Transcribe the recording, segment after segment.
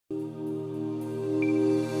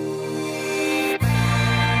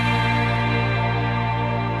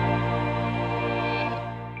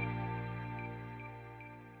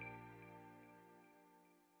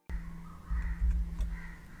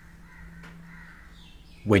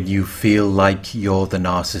When you feel like you're the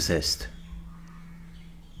narcissist.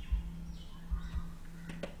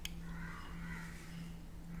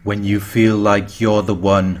 When you feel like you're the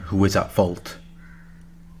one who is at fault.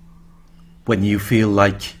 When you feel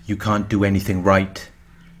like you can't do anything right.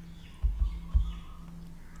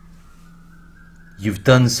 You've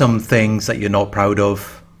done some things that you're not proud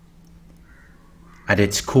of, and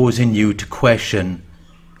it's causing you to question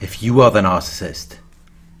if you are the narcissist.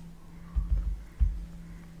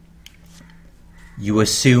 You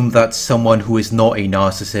assume that someone who is not a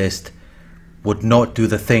narcissist would not do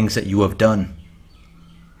the things that you have done.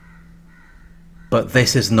 But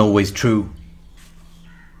this isn't always true.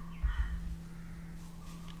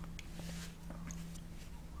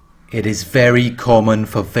 It is very common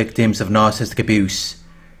for victims of narcissistic abuse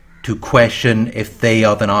to question if they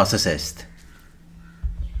are the narcissist.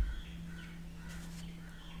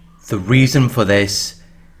 The reason for this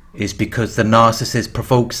is because the narcissist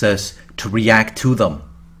provokes us to react to them.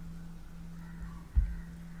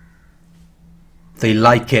 They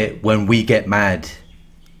like it when we get mad.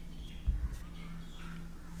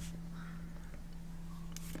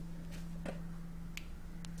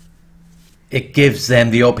 It gives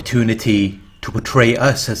them the opportunity to portray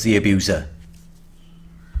us as the abuser.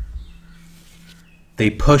 They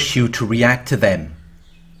push you to react to them.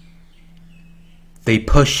 They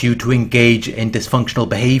push you to engage in dysfunctional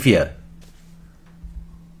behavior.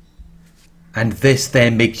 And this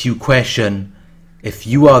then makes you question if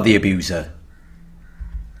you are the abuser,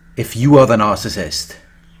 if you are the narcissist.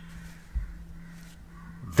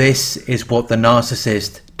 This is what the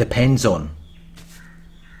narcissist depends on.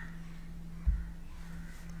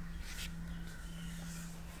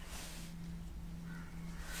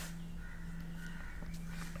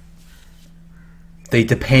 They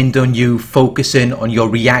depend on you focusing on your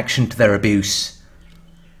reaction to their abuse,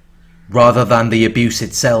 rather than the abuse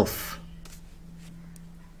itself.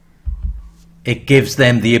 It gives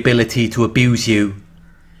them the ability to abuse you,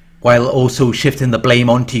 while also shifting the blame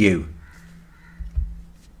onto you.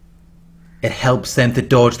 It helps them to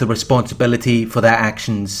dodge the responsibility for their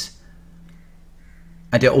actions,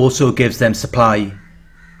 and it also gives them supply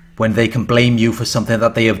when they can blame you for something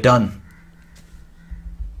that they have done.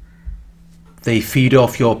 They feed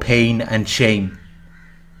off your pain and shame.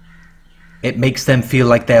 It makes them feel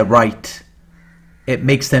like they're right. It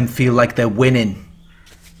makes them feel like they're winning.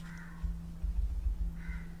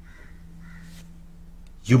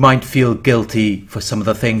 You might feel guilty for some of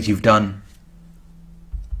the things you've done.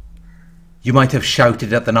 You might have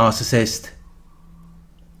shouted at the narcissist.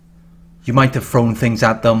 You might have thrown things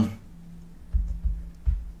at them.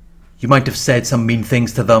 You might have said some mean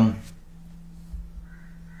things to them.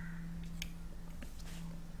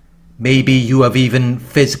 Maybe you have even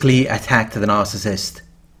physically attacked the narcissist.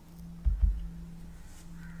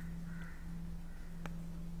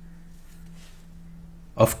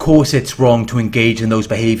 Of course it's wrong to engage in those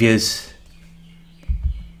behaviors,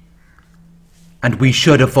 and we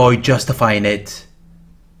should avoid justifying it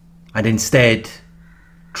and instead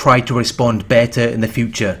try to respond better in the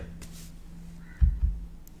future.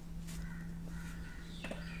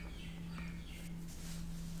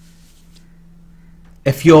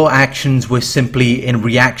 If your actions were simply in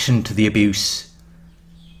reaction to the abuse,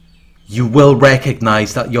 you will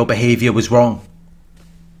recognize that your behavior was wrong.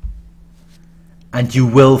 And you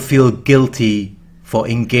will feel guilty for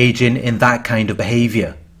engaging in that kind of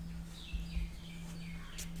behavior.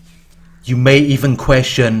 You may even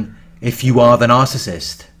question if you are the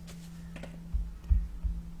narcissist.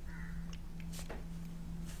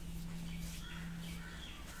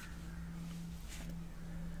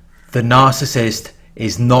 The narcissist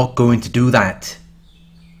is not going to do that.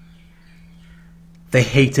 They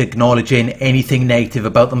hate acknowledging anything negative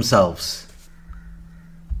about themselves.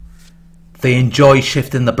 They enjoy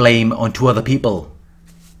shifting the blame onto other people.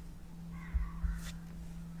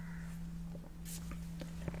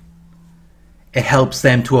 It helps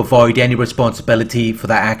them to avoid any responsibility for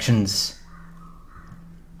their actions.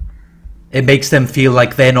 It makes them feel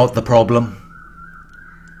like they're not the problem.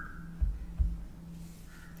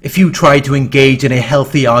 If you try to engage in a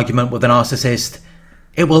healthy argument with a narcissist,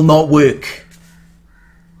 it will not work.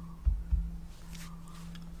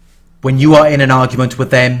 When you are in an argument with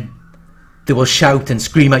them, they will shout and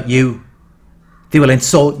scream at you. They will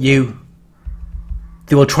insult you.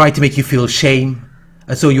 They will try to make you feel shame,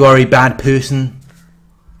 as though you are a bad person.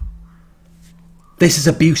 This is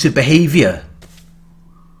abusive behavior.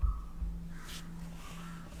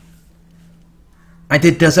 And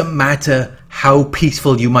it doesn't matter how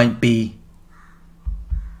peaceful you might be.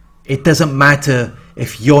 It doesn't matter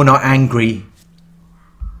if you're not angry.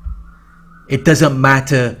 It doesn't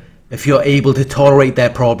matter if you're able to tolerate their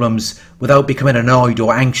problems without becoming annoyed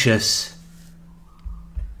or anxious.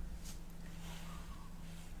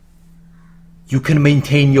 You can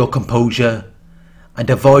maintain your composure and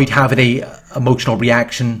avoid having an emotional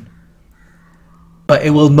reaction, but it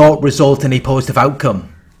will not result in a positive outcome.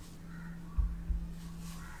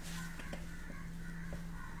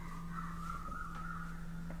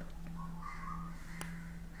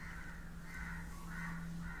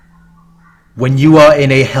 When you are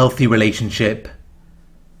in a healthy relationship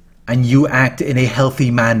and you act in a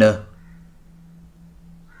healthy manner,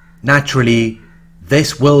 naturally,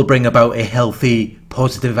 this will bring about a healthy,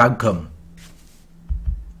 positive outcome.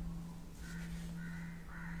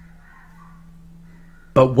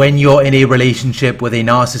 But when you're in a relationship with a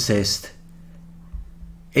narcissist,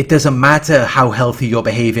 it doesn't matter how healthy your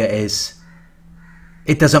behavior is.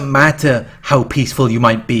 It doesn't matter how peaceful you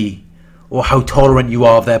might be or how tolerant you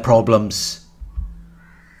are of their problems.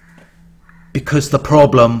 Because the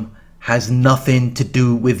problem has nothing to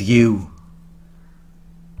do with you.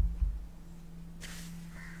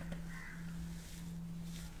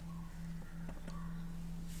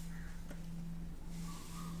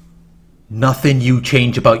 Nothing you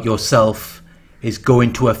change about yourself is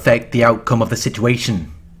going to affect the outcome of the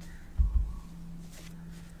situation.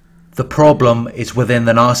 The problem is within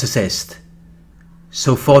the narcissist.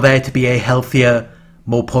 So for there to be a healthier,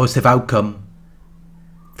 more positive outcome,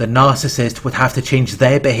 the narcissist would have to change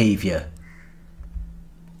their behavior.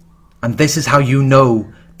 And this is how you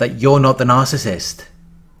know that you're not the narcissist.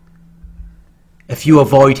 If you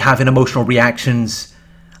avoid having emotional reactions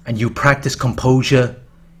and you practice composure,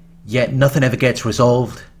 yet nothing ever gets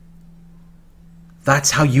resolved, that's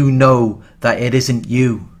how you know that it isn't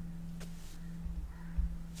you.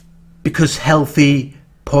 Because healthy,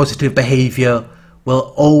 positive behavior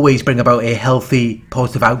will always bring about a healthy,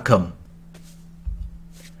 positive outcome.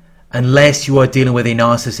 Unless you are dealing with a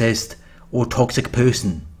narcissist or toxic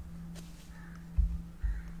person.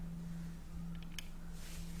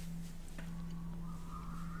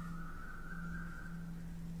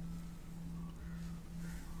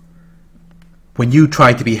 When you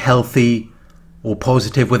try to be healthy or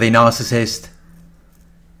positive with a narcissist,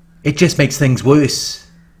 it just makes things worse.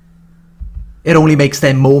 It only makes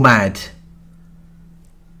them more mad.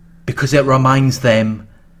 Because it reminds them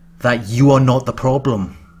that you are not the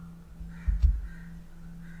problem.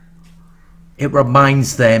 It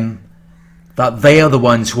reminds them that they are the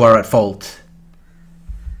ones who are at fault.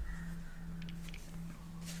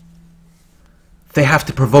 They have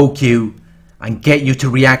to provoke you and get you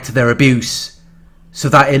to react to their abuse so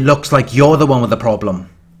that it looks like you're the one with the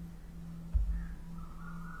problem.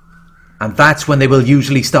 And that's when they will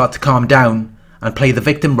usually start to calm down and play the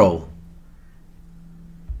victim role.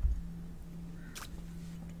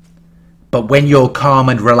 But when you're calm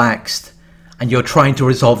and relaxed and you're trying to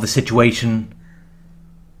resolve the situation,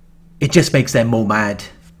 it just makes them more mad.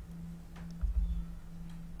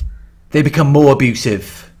 They become more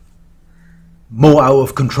abusive, more out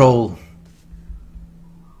of control.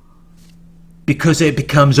 Because it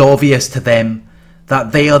becomes obvious to them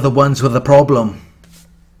that they are the ones with the problem.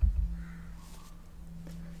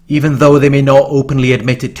 Even though they may not openly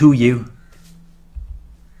admit it to you,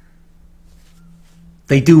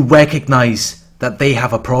 they do recognize that they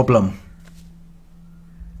have a problem.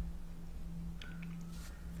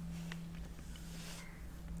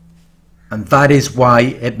 And that is why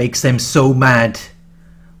it makes them so mad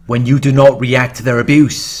when you do not react to their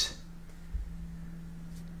abuse.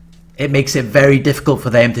 It makes it very difficult for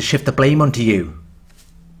them to shift the blame onto you.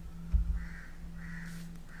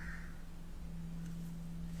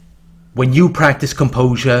 When you practice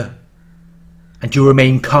composure and you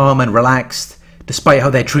remain calm and relaxed despite how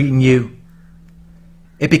they're treating you,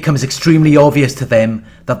 it becomes extremely obvious to them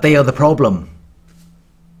that they are the problem.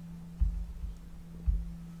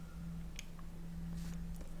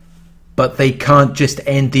 But they can't just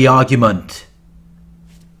end the argument.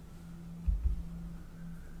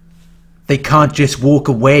 They can't just walk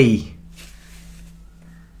away.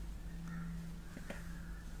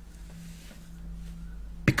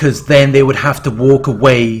 Because then they would have to walk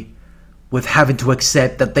away with having to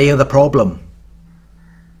accept that they are the problem.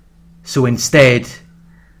 So instead,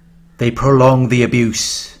 they prolong the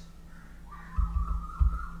abuse.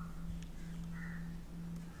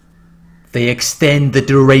 They extend the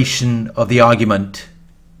duration of the argument,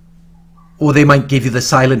 or they might give you the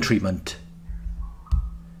silent treatment.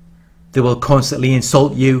 They will constantly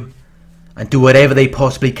insult you and do whatever they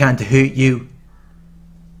possibly can to hurt you.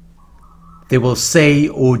 They will say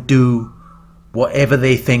or do whatever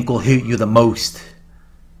they think will hurt you the most.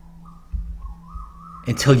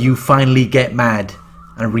 until you finally get mad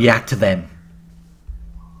and react to them.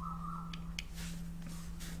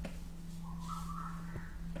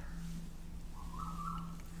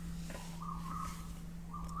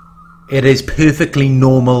 It is perfectly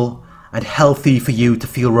normal and healthy for you to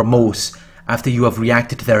feel remorse after you have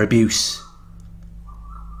reacted to their abuse.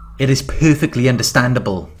 It is perfectly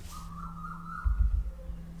understandable.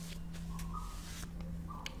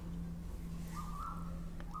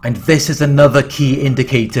 And this is another key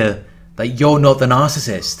indicator that you're not the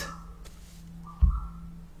narcissist.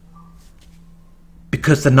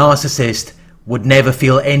 Because the narcissist would never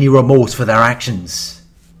feel any remorse for their actions.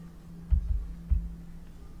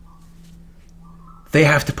 They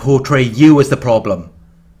have to portray you as the problem,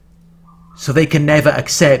 so they can never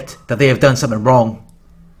accept that they have done something wrong.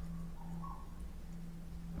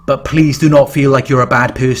 But please do not feel like you're a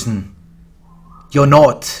bad person. You're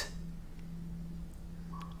not.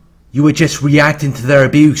 You were just reacting to their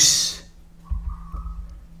abuse.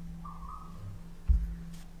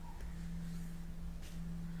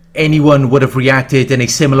 Anyone would have reacted in a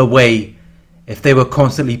similar way if they were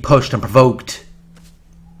constantly pushed and provoked.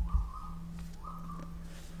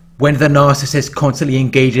 When the narcissist constantly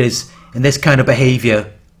engages in this kind of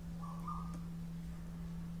behavior,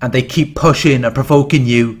 and they keep pushing and provoking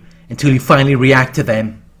you until you finally react to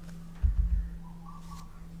them,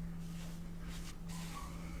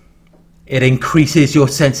 it increases your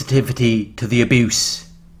sensitivity to the abuse.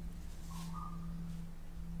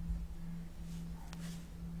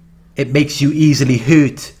 It makes you easily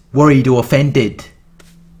hurt, worried, or offended.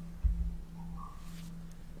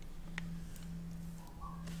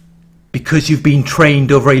 Because you've been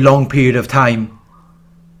trained over a long period of time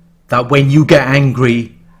that when you get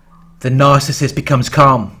angry, the narcissist becomes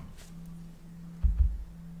calm.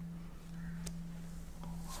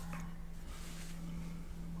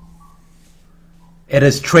 It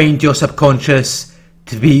has trained your subconscious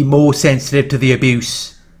to be more sensitive to the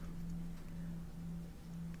abuse,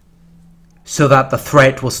 so that the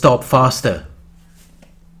threat will stop faster.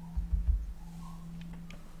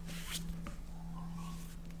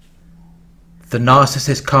 The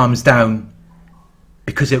narcissist calms down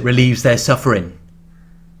because it relieves their suffering.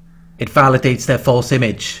 It validates their false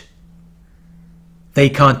image. They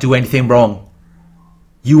can't do anything wrong.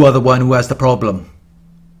 You are the one who has the problem.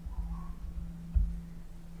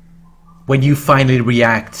 When you finally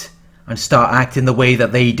react and start acting the way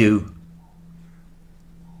that they do,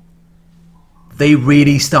 they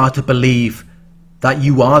really start to believe that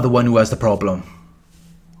you are the one who has the problem.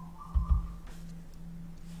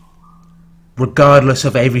 Regardless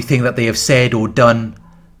of everything that they have said or done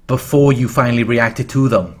before you finally reacted to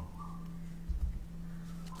them.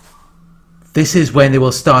 This is when they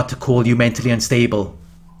will start to call you mentally unstable.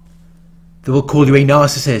 They will call you a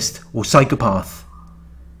narcissist or psychopath.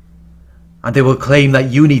 And they will claim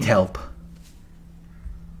that you need help.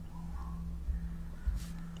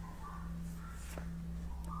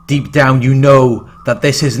 Deep down you know that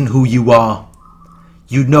this isn't who you are.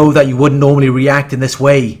 You know that you wouldn't normally react in this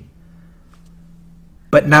way.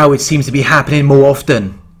 But now it seems to be happening more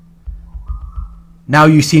often. Now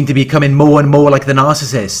you seem to be becoming more and more like the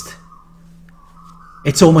narcissist.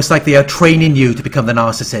 It's almost like they are training you to become the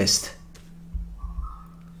narcissist.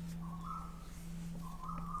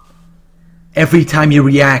 Every time you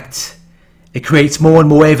react, it creates more and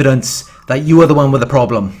more evidence that you are the one with the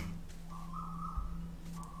problem.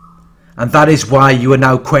 And that is why you are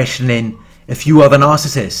now questioning if you are the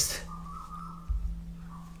narcissist.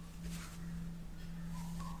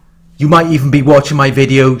 You might even be watching my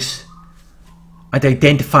videos and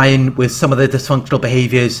identifying with some of the dysfunctional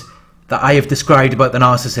behaviours that I have described about the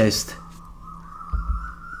narcissist.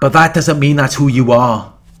 But that doesn't mean that's who you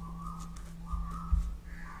are.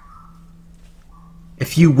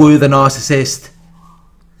 If you were the narcissist,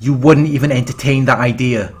 you wouldn't even entertain that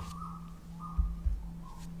idea.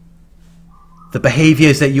 The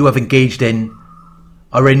behaviours that you have engaged in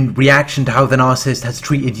are in reaction to how the narcissist has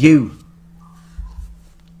treated you.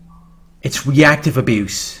 It's reactive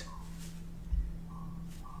abuse.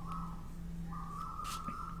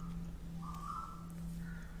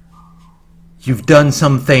 You've done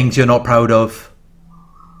some things you're not proud of.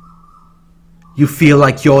 You feel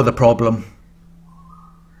like you're the problem.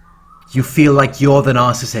 You feel like you're the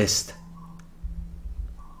narcissist.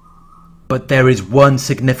 But there is one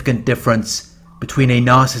significant difference between a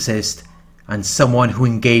narcissist and someone who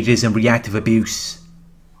engages in reactive abuse.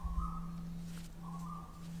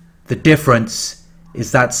 The difference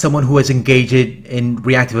is that someone who has engaged in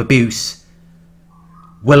reactive abuse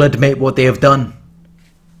will admit what they have done.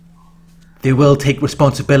 They will take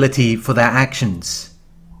responsibility for their actions.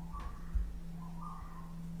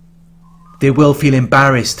 They will feel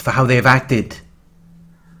embarrassed for how they have acted,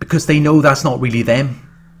 because they know that's not really them.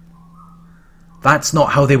 That's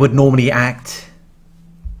not how they would normally act.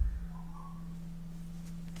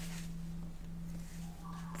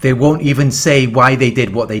 They won't even say why they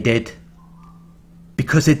did what they did,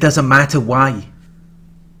 because it doesn't matter why.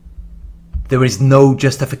 There is no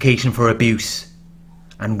justification for abuse,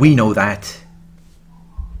 and we know that.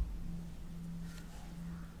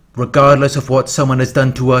 Regardless of what someone has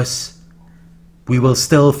done to us, we will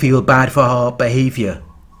still feel bad for our behaviour.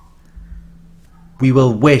 We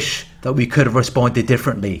will wish that we could have responded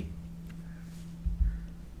differently.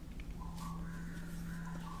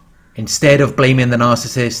 Instead of blaming the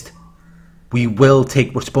narcissist, we will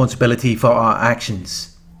take responsibility for our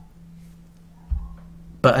actions.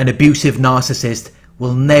 But an abusive narcissist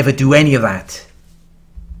will never do any of that.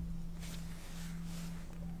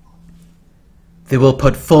 They will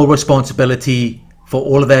put full responsibility for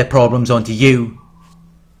all of their problems onto you.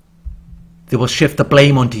 They will shift the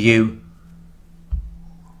blame onto you.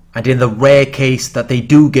 And in the rare case that they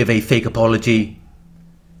do give a fake apology,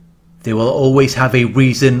 they will always have a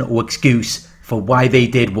reason or excuse for why they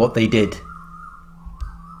did what they did.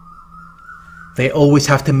 They always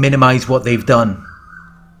have to minimize what they've done.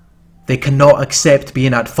 They cannot accept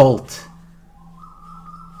being at fault.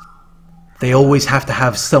 They always have to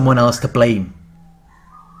have someone else to blame.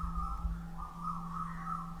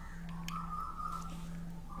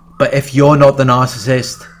 But if you're not the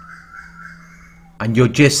narcissist, and you're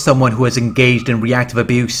just someone who has engaged in reactive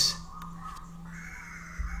abuse,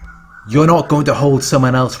 you're not going to hold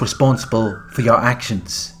someone else responsible for your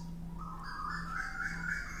actions.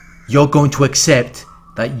 You're going to accept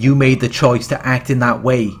that you made the choice to act in that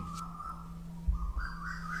way.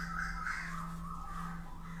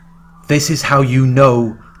 This is how you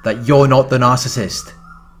know that you're not the narcissist.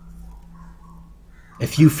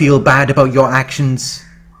 If you feel bad about your actions,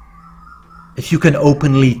 if you can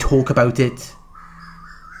openly talk about it,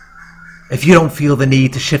 if you don't feel the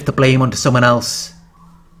need to shift the blame onto someone else,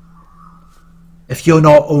 if you're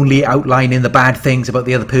not only outlining the bad things about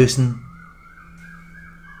the other person,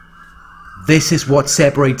 this is what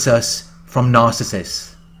separates us from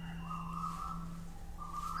narcissists.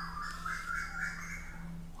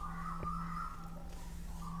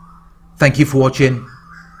 Thank you for watching.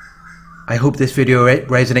 I hope this video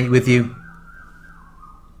resonated with you.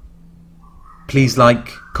 Please like,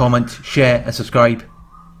 comment, share and subscribe.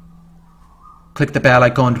 Click the bell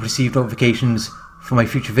icon to receive notifications for my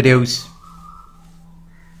future videos.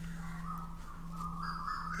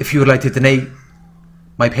 If you would like to donate,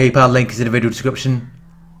 my PayPal link is in the video description.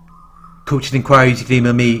 Coaching inquiries, you can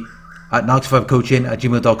email me at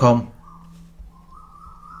narcsurvivorcoaching@gmail.com.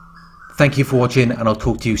 Thank you for watching, and I'll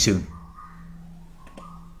talk to you soon.